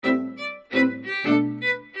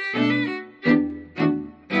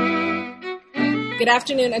Good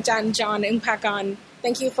afternoon, Ajahn John Ungpakorn.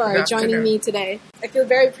 Thank you for Good joining afternoon. me today. I feel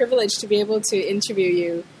very privileged to be able to interview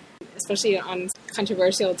you, especially on a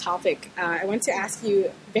controversial topic. I want to ask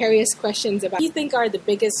you various questions about what you think are the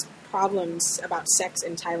biggest problems about sex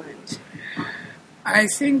in Thailand. I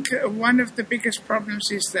think one of the biggest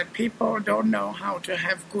problems is that people don't know how to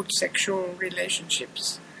have good sexual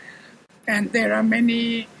relationships. And there are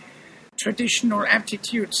many traditional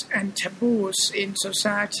attitudes and taboos in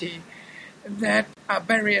society that are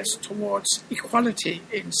barriers towards equality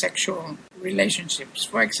in sexual relationships.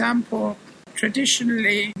 For example,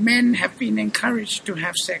 traditionally, men have been encouraged to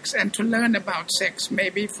have sex and to learn about sex,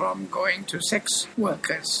 maybe from going to sex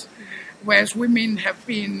workers, whereas women have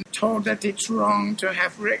been told that it's wrong to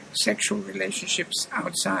have sexual relationships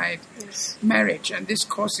outside marriage, and this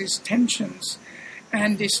causes tensions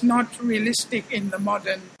and is not realistic in the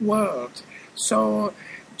modern world. So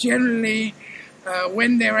generally,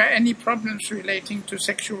 when there are any problems relating to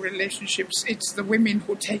sexual relationships, it's the women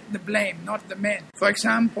who take the blame, not the men. For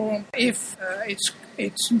example, if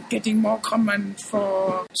it's getting more common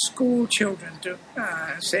for school children to,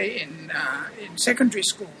 say in secondary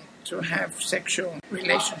school, to have sexual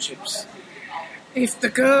relationships. If the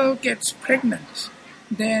girl gets pregnant,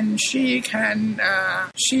 then she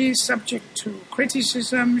is subject to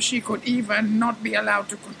criticism. She could even not be allowed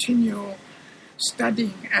to continue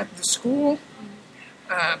studying at the school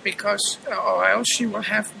because, or else she will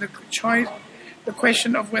have the choice, the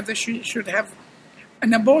question of whether she should have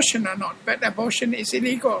an abortion or not. But abortion is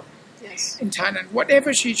illegal in Thailand.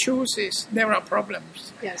 Whatever she chooses, there are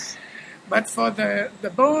problems. Yes. But for the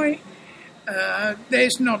boy,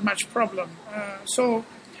 there's not much problem. So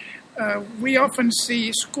we often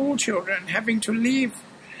see school children having to leave,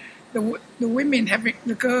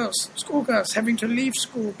 schoolgirls having to leave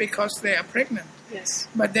school because they are pregnant. Yes.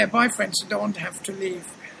 But their boyfriends don't have to leave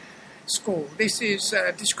school. This is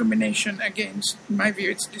discrimination against, in my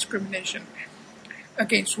view, it's discrimination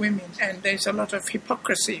against women, and there's a lot of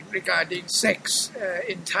hypocrisy regarding sex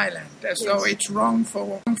in Thailand, as though it's wrong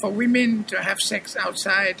for women to have sex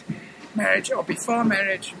outside marriage or before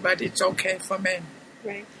marriage, but it's okay for men.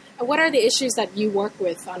 Right. What are the issues that you work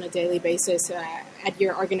with on a daily basis at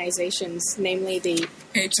your organizations, namely the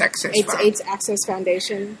AIDS Access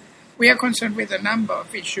Foundation? We are concerned with a number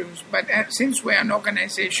of issues, but since we're an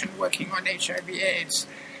organization working on HIV/AIDS,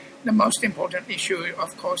 the most important issue,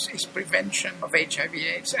 of course, is prevention of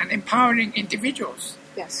HIV/AIDS and empowering individuals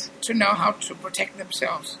to know how to protect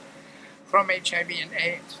themselves from HIV and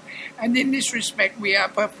AIDS. And in this respect, we are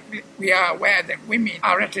aware that women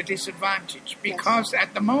are at a disadvantage because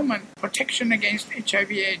at the moment, protection against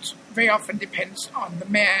HIV/AIDS very often depends on the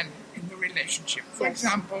man in the relationship. For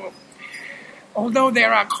example, although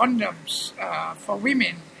there are condoms for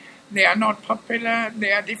women, they are not popular,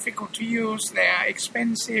 they are difficult to use, they are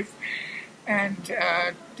expensive and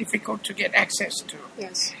difficult to get access to.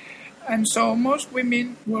 Yes. And so most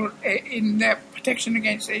women will, in their protection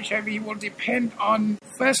against HIV, will depend on,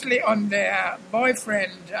 firstly, on their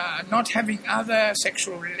boyfriend not having other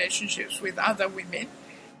sexual relationships with other women,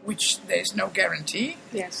 which there's no guarantee.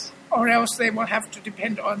 Yes. Or else they will have to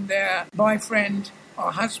depend on their boyfriend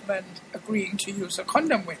or husband agreeing to use a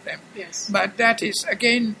condom with them. Yes. But that is,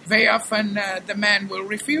 again, very often the man will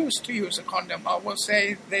refuse to use a condom or will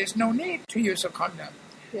say there's no need to use a condom.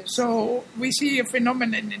 Yes. So we see a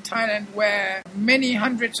phenomenon in Thailand where many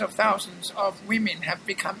hundreds of thousands of women have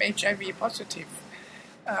become HIV positive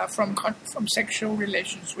from sexual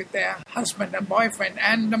relations with their husband and boyfriend,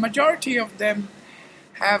 and the majority of them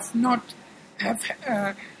have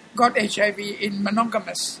got HIV in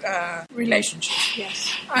monogamous relationships.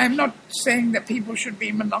 Yes. I'm not saying that people should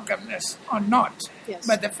be monogamous or not,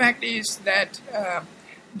 but the fact is that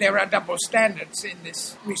there are double standards in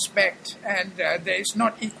this respect, and there is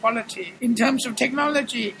not equality. In terms of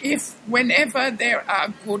technology, whenever there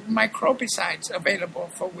are good microbicides available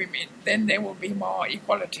for women, then there will be more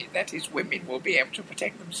equality. That is, women will be able to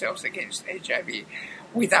protect themselves against HIV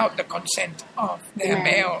without the consent of their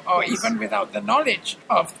male, or even without the knowledge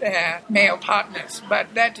of their male partners.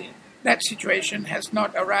 But that situation has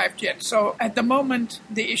not arrived yet. So at the moment,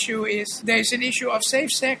 the issue is there's an issue of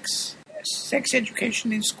safe sex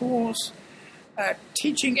education in schools,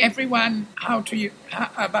 teaching everyone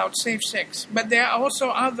about safe sex. But there are also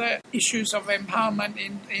other issues of empowerment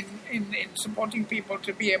in supporting people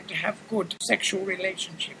to be able to have good sexual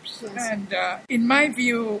relationships. Yes. And in my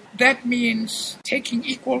view, that means taking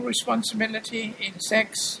equal responsibility in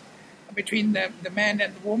sex, between the man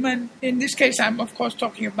and the woman. In this case, I'm of course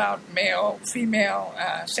talking about male-female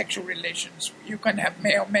sexual relations. You can have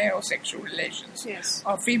male-male sexual relations, Yes.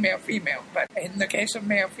 or female-female. But in the case of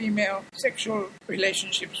male-female sexual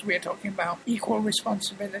relationships, we are talking about equal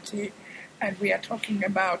responsibility, and we are talking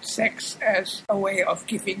about sex as a way of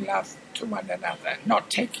giving love to one another, not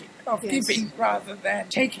taking, of Yes. giving rather than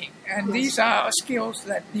taking. And Yes. these are skills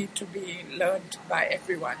that need to be learned by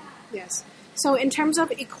everyone. Yes. So in terms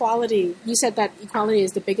of equality, you said that equality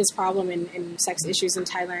is the biggest problem in sex issues in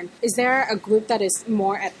Thailand. Is there a group that is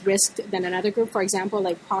more at risk than another group? For example,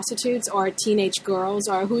 like prostitutes or teenage girls,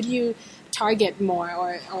 or who do you target more,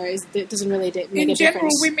 or it doesn't really make In a general,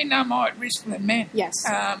 difference? women are more at risk than men. Yes.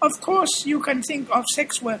 Of course, you can think of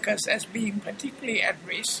sex workers as being particularly at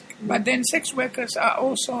risk, but then sex workers are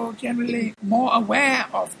also generally more aware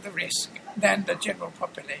of the risk than the general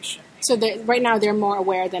population. So right now they're more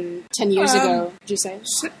aware than 10 years ago, would you say?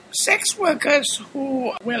 Sex workers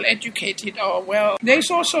who are well educated or there's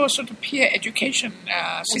also a sort of peer education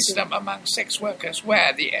system among sex workers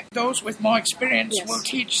where those with more experience Yes. will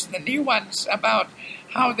teach the new ones about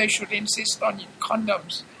how they should insist on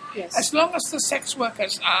condoms. Yes. As long as the sex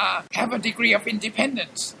workers have a degree of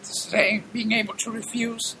independence, say being able to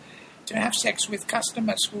refuse to have sex with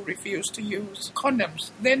customers who refuse to use condoms,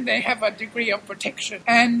 then they have a degree of protection.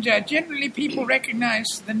 And generally people recognize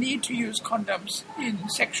the need to use condoms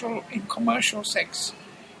in commercial sex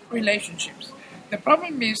relationships. The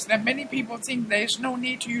problem is that many people think there is no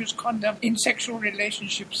need to use condom in sexual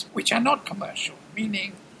relationships which are not commercial,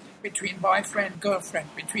 meaning between boyfriend, girlfriend,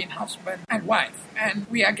 between husband and wife. And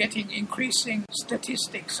we are getting increasing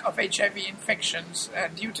statistics of HIV infections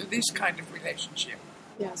due to this kind of relationship.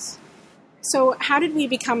 Yes. So how did we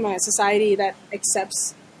become a society that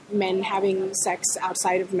accepts men having sex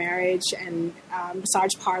outside of marriage and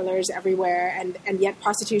massage parlors everywhere, and yet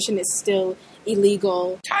prostitution is still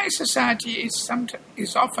illegal? Thai society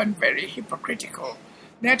is often very hypocritical.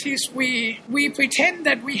 That is, we pretend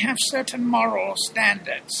that we have certain moral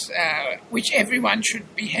standards which everyone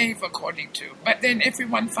should behave according to, but then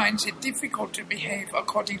everyone finds it difficult to behave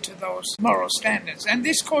according to those moral standards. And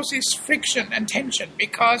this causes friction and tension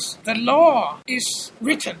because the law is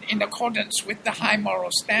written in accordance with the high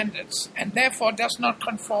moral standards and therefore does not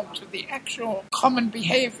conform to the actual common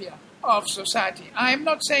behavior of society. I am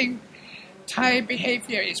not saying Thai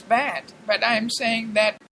behavior is bad, but I am saying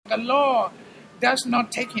that the law does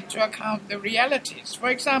not take into account the realities. For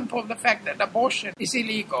example, the fact that abortion is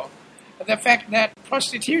illegal, the fact that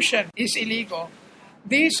prostitution is illegal.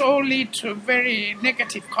 These all lead to very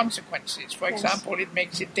negative consequences. For example, it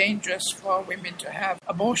makes it dangerous for women to have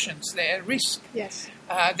abortions. They're at risk. Yes.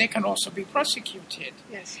 They can also be prosecuted.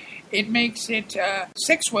 Yes. It makes it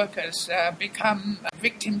sex workers become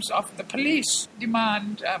victims of the police,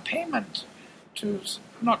 demand payment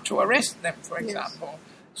not to arrest them, for example.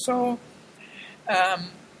 So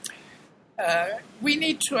we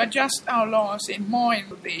need to adjust our laws in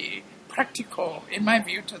the practical, in my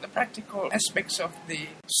view, to the practical aspects of the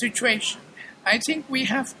situation. I think we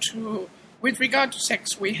have to, with regard to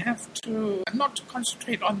sex, we have to not to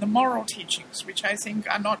concentrate on the moral teachings, which I think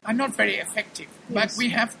are not very effective. Yes. But we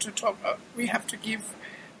have to we have to give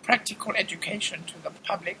practical education to the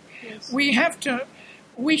public. Yes.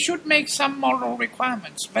 We should make some moral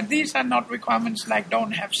requirements, but these are not requirements like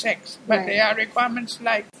don't have sex, but Right. they are requirements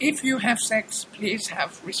like if you have sex, please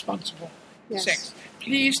have responsible Yes. sex.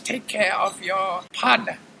 Please take care of your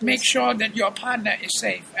partner. Make sure that your partner is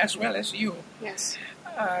safe as well as you. Yes.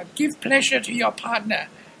 Give pleasure to your partner.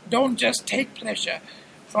 Don't just take pleasure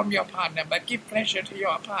from your partner, but give pleasure to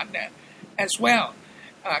your partner as well.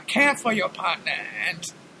 Care for your partner, and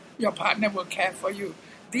your partner will care for you.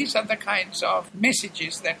 These are the kinds of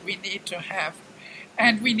messages that we need to have.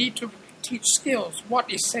 And we need to teach skills. What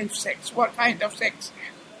is safe sex? What kind of sex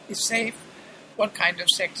is safe? What kind of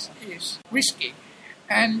sex is risky?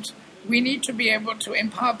 And we need to be able to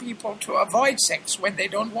empower people to avoid sex when they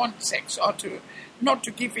don't want sex, or not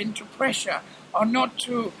to give in to pressure, or not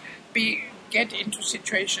to get into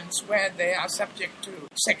situations where they are subject to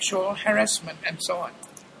sexual harassment and so on.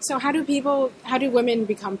 So how do women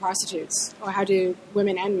become prostitutes? Or how do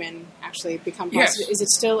women and men actually become prostitutes? Yes. Is it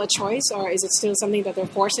still a choice, or is it still something that they're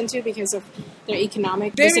forced into because of their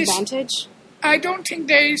economic There is- disadvantage? I don't think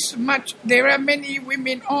there is much. There are many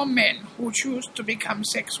women or men who choose to become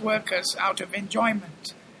sex workers out of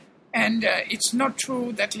enjoyment. And it's not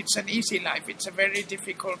true that it's an easy life. It's a very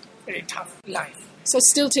difficult, very tough life. So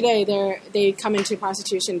still today, they come into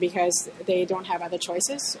prostitution because they don't have other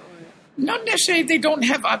choices? Or? Not necessarily they don't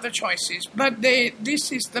have other choices, but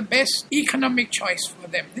this is the best economic choice for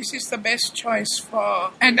them. This is the best choice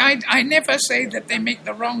for... And I never say that they make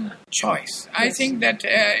the wrong choice. Yes. I think that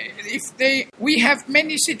we have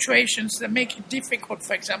many situations that make it difficult,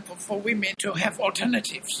 for example, for women to have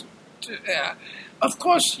alternatives. Of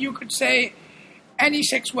course, you could say any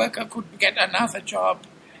sex worker could get another job,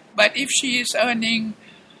 but if she is earning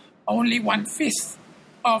only 1/5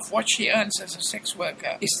 of what she earns as a sex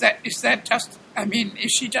worker, is that just,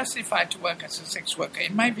 is she justified to work as a sex worker?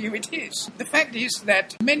 In my view, it is. The fact is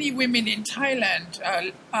that many women in Thailand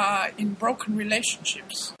are in broken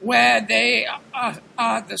relationships where they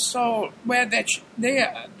are the sole, where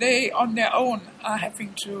they on their own are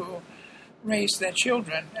having to raise their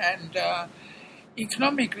children, and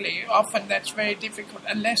economically, often that's very difficult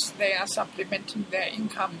unless they are supplementing their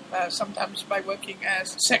income, sometimes by working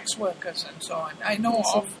as sex workers and so on. I know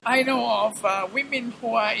of women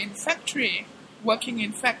who are working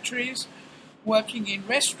in factories, working in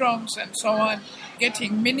restaurants and so on,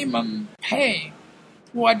 getting minimum pay,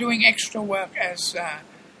 who are doing extra work as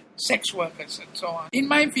sex workers and so on. In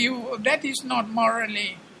my view, that is not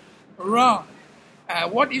morally wrong.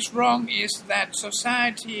 What is wrong is that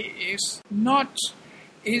society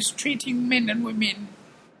is treating men and women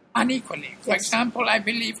unequally. For example, I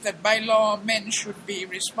believe that by law, men should be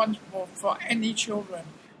responsible for any children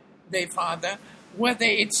they father, whether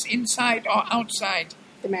it's inside or outside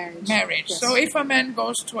the marriage. Yes. So if a man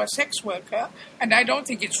goes to a sex worker, and I don't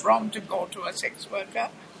think it's wrong to go to a sex worker,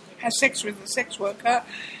 has sex with a sex worker,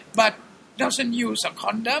 but doesn't use a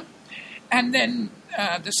condom, and then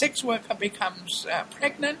the sex worker becomes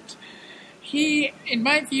pregnant, in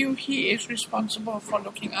my view, he is responsible for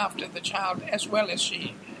looking after the child as well as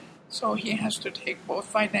she. So he has to take both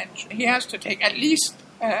financial, he has to take at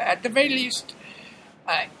the very least,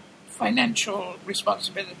 financial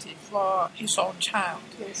responsibility for his own child.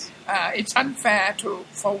 Yes. It's unfair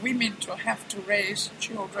for women to have to raise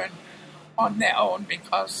children on their own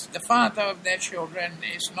because the father of their children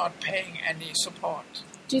is not paying any support.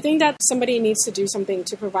 Do you think that somebody needs to do something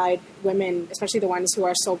to provide women, especially the ones who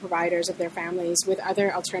are sole providers of their families, with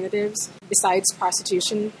other alternatives besides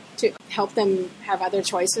prostitution to help them have other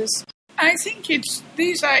choices? I think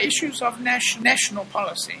these are issues of national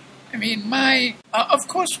policy. Of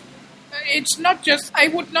course, it's not just. I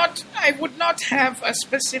would not have a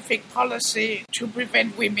specific policy to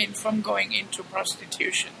prevent women from going into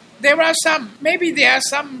prostitution. There are some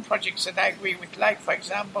projects that I agree with, like, for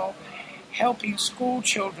example, helping school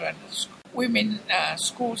children,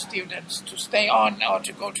 school students to stay on or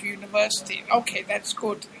to go to university. Okay, that's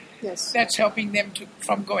good. Yes. That's helping them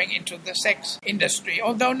from going into the sex industry.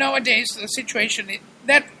 Although nowadays the situation is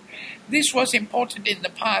that this was important in the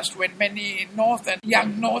past when many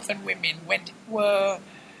young northern women were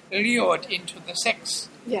lured into the sex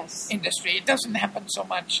industry. It doesn't happen so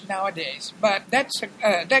much nowadays, but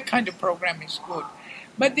that kind of program is good.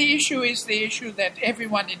 But the issue is that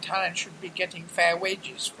everyone in Thailand should be getting fair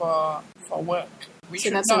wages for work.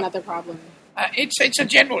 That's another problem. It's a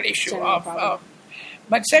general issue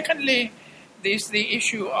but secondly, there's the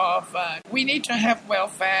issue of we need to have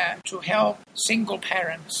welfare to help single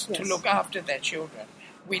parents to look after their children.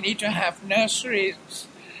 We need to have nurseries,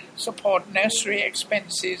 support nursery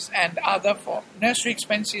expenses and other nursery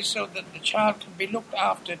expenses so that the child can be looked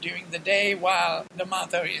after during the day while the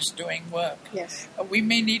mother is doing work. Yes. We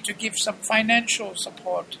may need to give some financial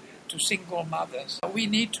support to single mothers. We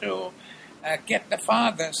need to get the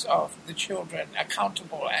fathers of the children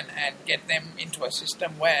accountable and get them into a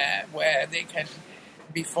system where they can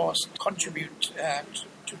be forced to contribute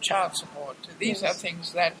to child support. These are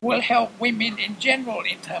things that will help women in general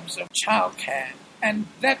in terms of childcare. And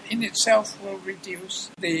that in itself will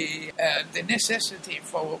reduce the necessity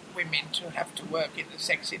for women to have to work in the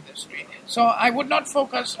sex industry. So I would not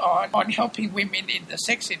focus on helping women in the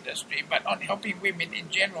sex industry, but on helping women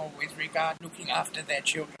in general with regard to looking after their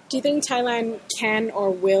children. Do you think Thailand can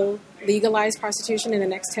or will legalize prostitution in the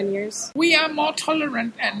next 10 years? We are more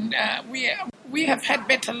tolerant and we have had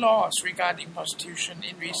better laws regarding prostitution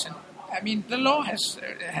in recent. The law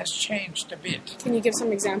has changed a bit. Can you give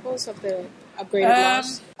some examples of the upgraded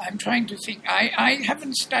laws? I'm trying to think. I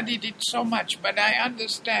haven't studied it so much, but I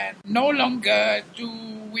understand no longer do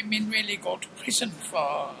women really go to prison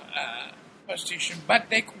for prostitution, but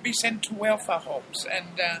they could be sent to welfare homes.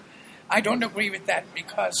 And I don't agree with that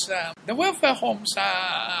because the welfare homes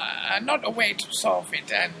are not a way to solve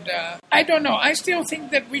it. And I don't know. I still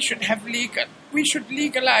think that we should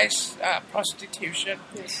legalize prostitution,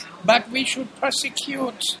 but we should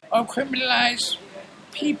prosecute or criminalize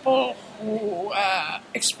people who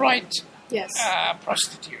exploit Yes.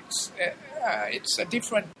 Prostitutes. It's a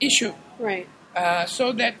different issue. Right.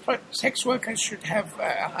 So that sex workers should have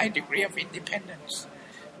a high degree of independence,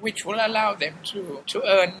 which will allow them to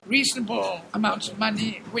earn reasonable amounts of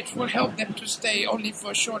money, which will help them to stay only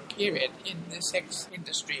for a short period in the sex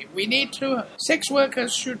industry. Sex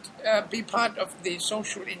workers should be part of the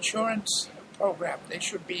social insurance program. They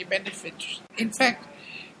should be benefits. In fact,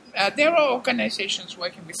 there are organizations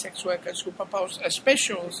working with sex workers who propose a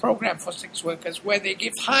special program for sex workers where they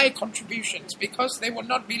give high contributions because they will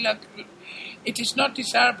not be it is not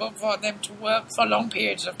desirable for them to work for long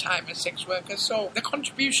periods of time as sex workers. So the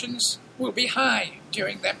contributions will be high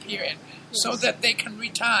during that period so that they can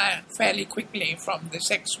retire fairly quickly from the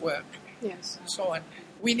sex work. Yes. And so on.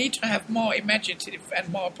 We need to have more imaginative and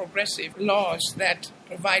more progressive laws that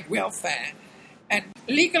provide welfare and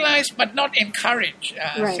legalize but not encourage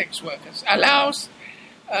sex workers. Allows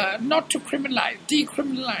not to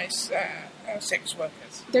decriminalize sex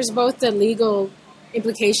workers. There's both the legal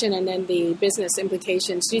implication and then the business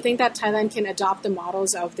implications. Do you think that Thailand can adopt the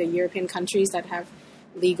models of the European countries that have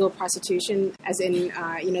legal prostitution, as in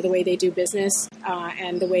the way they do business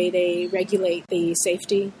and the way they regulate the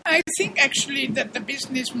safety? I think actually that the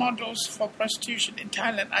business models for prostitution in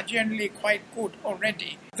Thailand are generally quite good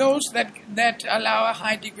already. Those that allow a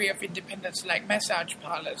high degree of independence, like massage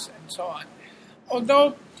parlors and so on.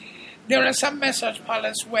 Although there are some massage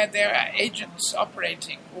parlors where there are agents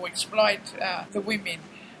operating who exploit the women.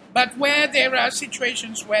 But where there are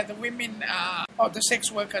situations where the women or the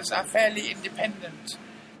sex workers are fairly independent,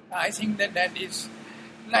 I think that is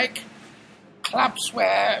like clubs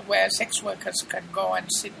where sex workers can go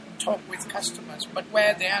and sit and talk with customers, but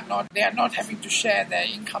where they are not having to share their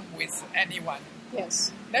income with anyone.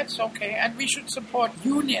 Yes. That's okay. And we should support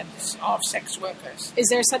unions of sex workers. Is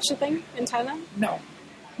there such a thing in Thailand? No.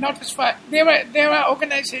 Not as far. There are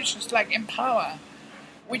organizations like Empower,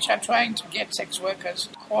 which are trying to get sex workers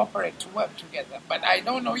to cooperate, to work together. But I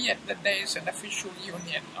don't know yet that there is an official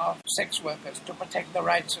union of sex workers to protect the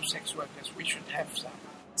rights of sex workers. We should have some.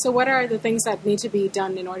 So what are the things that need to be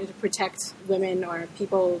done in order to protect women or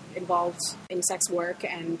people involved in sex work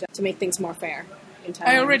and to make things more fair in Thailand?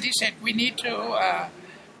 I already said we need to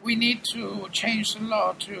change the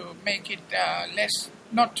law to make it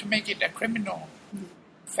not to make it a criminal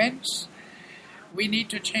offense. We need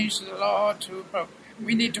to change the law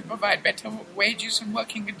we need to provide better wages and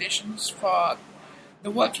working conditions for the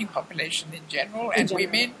working population in general and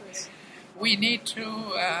women. Yes. We need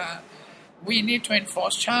to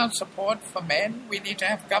enforce child support for men. We need to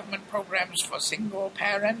have government programs for single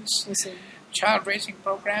parents, child raising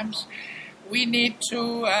programs. We need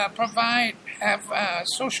to have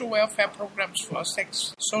social welfare programs for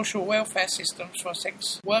social welfare systems for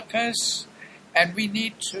sex workers. And we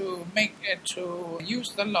need to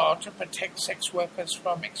use the law to protect sex workers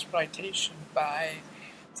from exploitation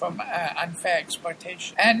from unfair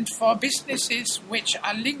exploitation. And for businesses which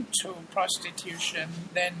are linked to prostitution,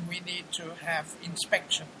 then we need to have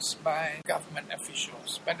inspections by government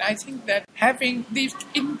officials. But I think that having the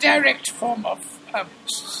indirect form of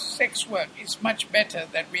sex work is much better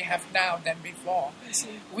than we have now than before.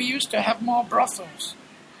 We used to have more brothels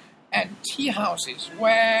and tea houses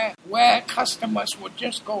where customers would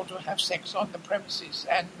just go to have sex on the premises,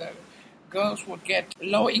 and the girls would get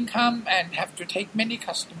low income and have to take many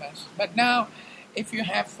customers. But now, if you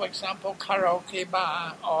have, for example, karaoke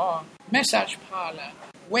bar or massage parlor,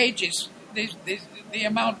 wages, the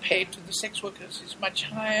amount paid to the sex workers is much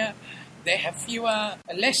higher. They have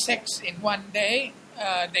less sex in one day.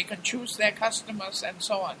 They can choose their customers and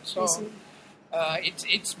so on. So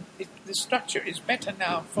the structure is better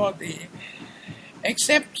now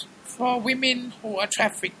except for women who are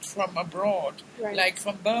trafficked from abroad, like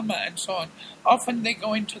from Burma and so on. Often they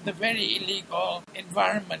go into the very illegal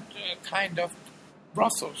environment kind of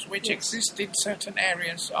brothels, which exist in certain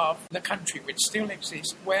areas of the country, which still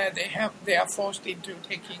exist, where they are forced into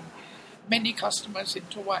taking many customers in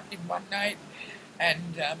one night,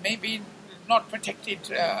 and maybe not protected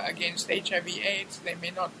against HIV/AIDS. They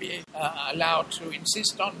may not be allowed to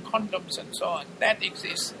insist on condoms and so on. That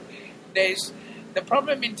exists. The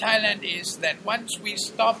problem in Thailand is that once we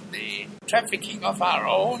stop the trafficking of our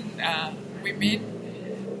own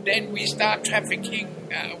women, then we start trafficking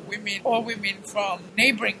women from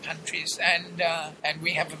neighboring countries, and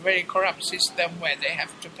we have a very corrupt system where they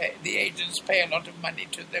have to pay. The agents pay a lot of money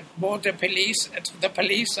to the border police,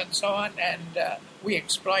 and so on, and we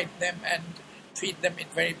exploit them and treat them in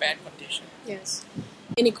very bad conditions. Yes,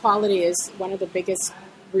 inequality is one of the biggest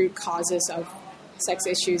root causes of sex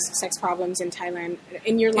issues, sex problems in Thailand.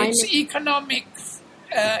 In your line, it's economic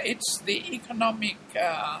it's the economic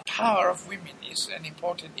power of women is an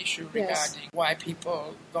important issue regarding why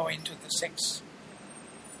people go into the sex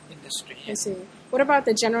industry. I see. What about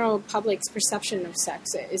the general public's perception of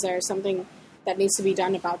sex? Is there something that needs to be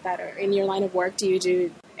done about that? Or in your line of work, do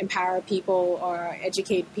you empower people or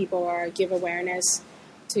educate people or give awareness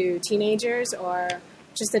to teenagers or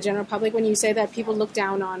just the general public when you say that people look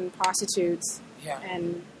down on prostitutes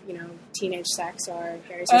and teenage sex or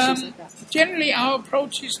various issues like that? Generally, our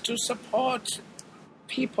approach is to support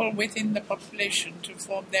people within the population to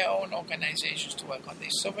form their own organizations to work on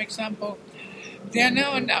this. So, for example, there are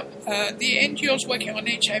now the NGOs working on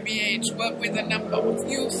HIV/AIDS work with a number of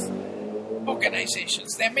youth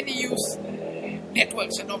organizations. There are many youth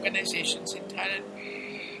networks and organizations in Thailand,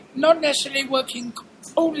 not necessarily working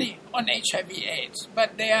only on HIV/AIDS,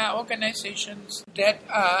 but there are organizations that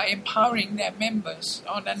are empowering their members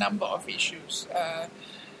on a number of issues.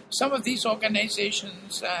 Some of these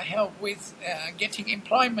organizations help with getting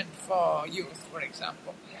employment for youth, for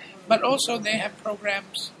example. But also they have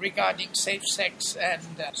programs regarding safe sex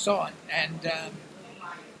and so on. And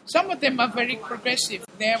some of them are very progressive.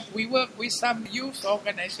 We work with some youth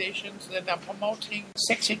organizations that are promoting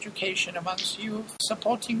sex education amongst youth,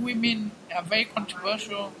 supporting women, very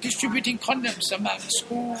controversial, distributing condoms among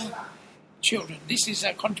school children. This is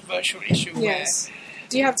a controversial issue. Yes.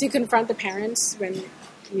 Do you have to confront the parents when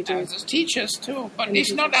you do? The teachers too, but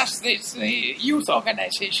it's not us, it's the youth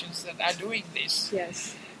organizations that are doing this.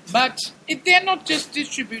 Yes. But they're not just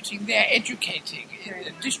distributing, they're educating.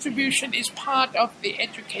 Right. Distribution is part of the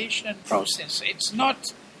education process.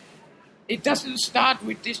 It doesn't start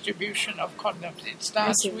with distribution of condoms. It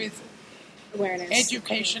starts with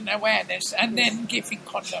education, awareness, and then giving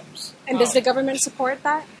condoms. And does the government support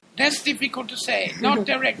that? That's difficult to say, not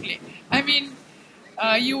directly. I mean,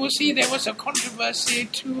 you will see there was a controversy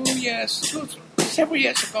several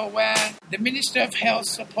years ago where the Minister of Health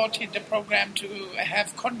supported the program to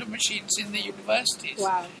have condom machines in the universities.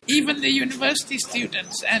 Wow. Even the university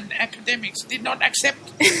students and academics did not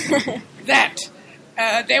accept that.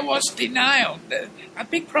 There was denial. A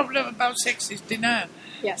big problem about sex is denial.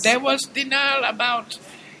 Yes. There was denial about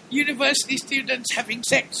university students having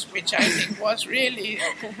sex, which I think was really,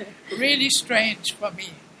 really strange for me.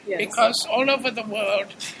 Yes. Because all over the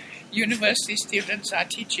world, university students are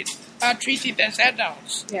treated as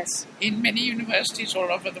adults. Yes. In many universities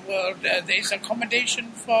all over the world, there's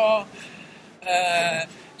accommodation for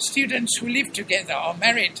students who live together or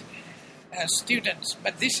married students.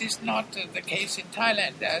 But this is not the case in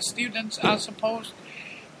Thailand. Students are supposed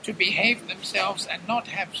to behave themselves and not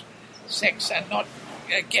have sex and not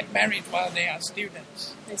get married while they are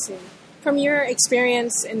students. I see. From your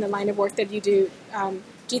experience in the line of work that you do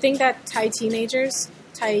you think that Thai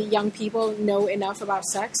young people know enough about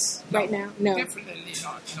sex right now? No. Definitely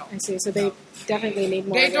not, no. I see. So they definitely need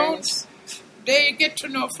more awareness. They get to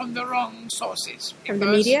know from the wrong sources. From the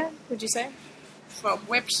media, would you say? From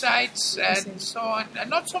websites and so on. And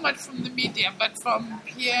not so much from the media, but from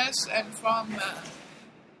peers and from...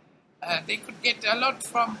 they could get a lot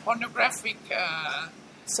from pornographic...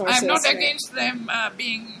 sources, I'm not against them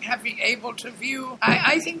having able to view.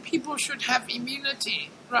 I think people should have immunity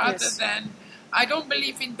rather than... I don't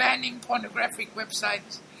believe in banning pornographic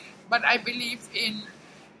websites, but I believe in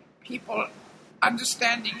people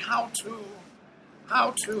understanding how to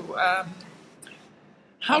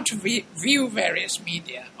view various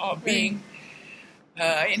media, or being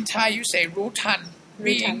in Thai you say rutan,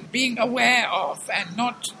 being aware of and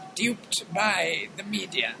not duped by the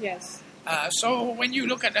media. Yes. So when you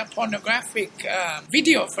look at a pornographic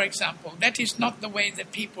video, for example, that is not the way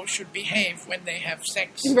that people should behave when they have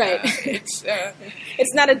sex. Right.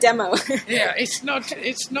 It's not a demo. Yeah, it's not.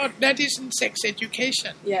 That isn't sex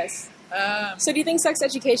education. Yes. So do you think sex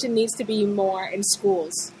education needs to be more in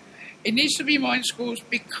schools? It needs to be more in schools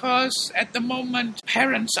because at the moment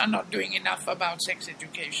parents are not doing enough about sex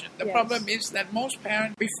education. The problem is that most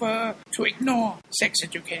parents prefer to ignore sex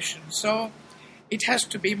education. So it has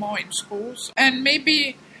to be more in schools. And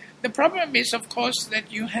maybe the problem is, of course,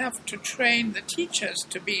 that you have to train the teachers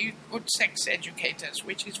to be good sex educators,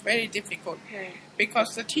 which is very difficult. Right.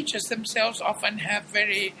 Because the teachers themselves often have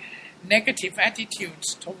very negative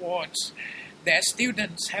attitudes towards their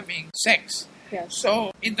students having sex. Yes.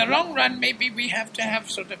 So in the long run, maybe we have to have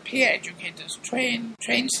sort of peer educators, train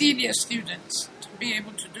senior students to be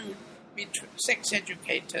able to be sex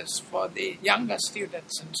educators for the younger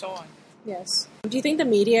students and so on. Yes. Do you think the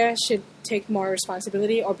media should take more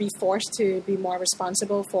responsibility or be forced to be more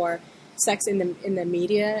responsible for sex in the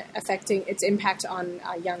media affecting its impact on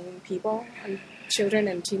young people, on children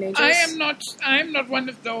and teenagers? I am not one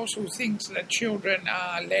of those who thinks that children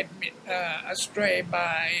are led astray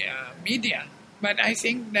by media. But I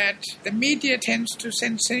think that the media tends to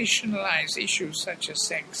sensationalize issues such as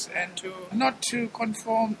sex and not to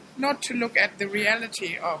look at the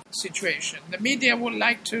reality of the situation. The media would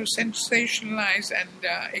like to sensationalize and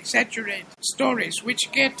exaggerate stories, which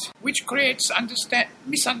creates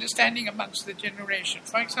misunderstanding amongst the generation.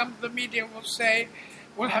 For example, the media will say,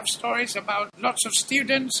 we'll have stories about lots of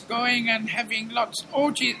students going and having lots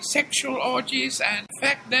of sexual orgies, and the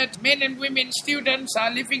fact that men and women students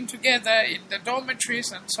are living together in the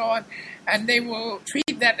dormitories and so on, and they will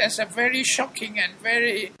treat that as a very shocking and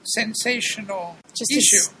very sensational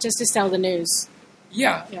issue. Just to sell the news.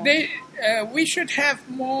 Yeah. We should have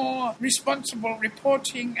more responsible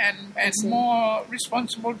reporting and more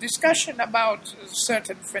responsible discussion about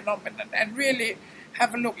certain phenomena, and really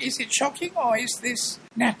have a look. Is it shocking or is this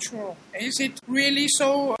natural? Is it really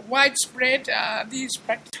so widespread? These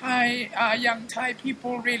young Thai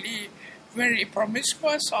people really very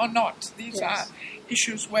promiscuous or not? These are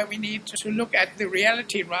issues where we need to look at the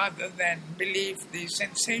reality rather than believe the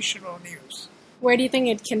sensational news. Where do you think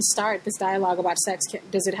it can start, this dialogue about sex?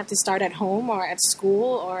 Does it have to start at home or at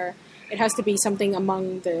school, or it has to be something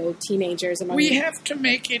among the teenagers? We have to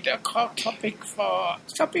make it a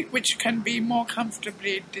topic which can be more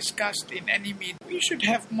comfortably discussed in any media. We should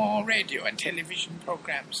have more radio and television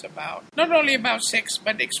programs not only about sex,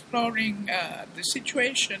 but exploring the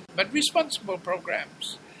situation, but responsible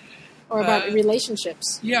programs. Or about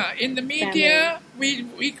relationships. Yeah, in the media,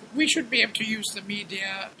 we should be able to use the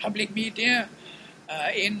media, public media,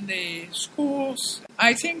 in the schools.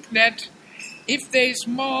 I think that if there's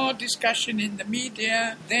more discussion in the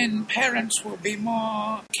media, then parents will be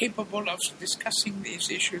more capable of discussing these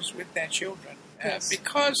issues with their children.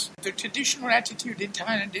 Because the traditional attitude in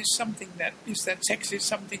Thailand is that sex is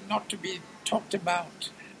something not to be talked about,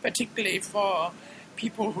 particularly for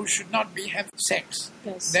people who should not be having sex.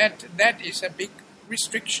 Yes. That is a big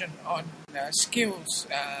restriction on skills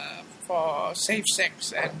for safe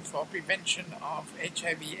sex and for prevention of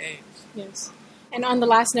HIV/AIDS. Yes. And on the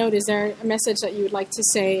last note, is there a message that you would like to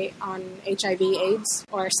say on HIV/AIDS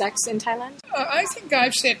or sex in Thailand? I think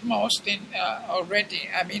I've said most already.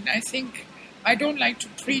 I mean, I don't like to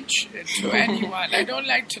preach to anyone. I don't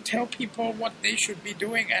like to tell people what they should be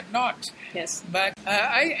doing and not. Yes. But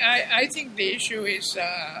I think the issue is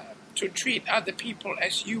to treat other people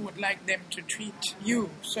as you would like them to treat you.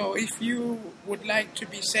 So if you would like to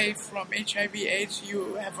be safe from HIV/AIDS,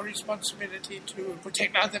 you have a responsibility to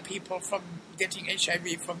protect other people from getting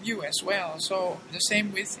HIV from you as well. So the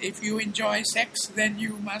same with if you enjoy sex, then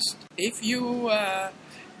you must.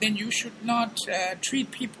 Then you should not treat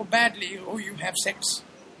people badly who you have sex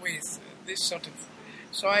with. This sort of.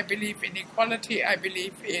 So I believe in equality. I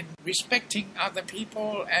believe in respecting other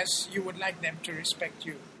people as you would like them to respect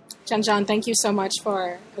you. John, thank you so much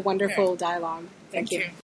for a wonderful dialogue. Thank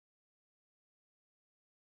you.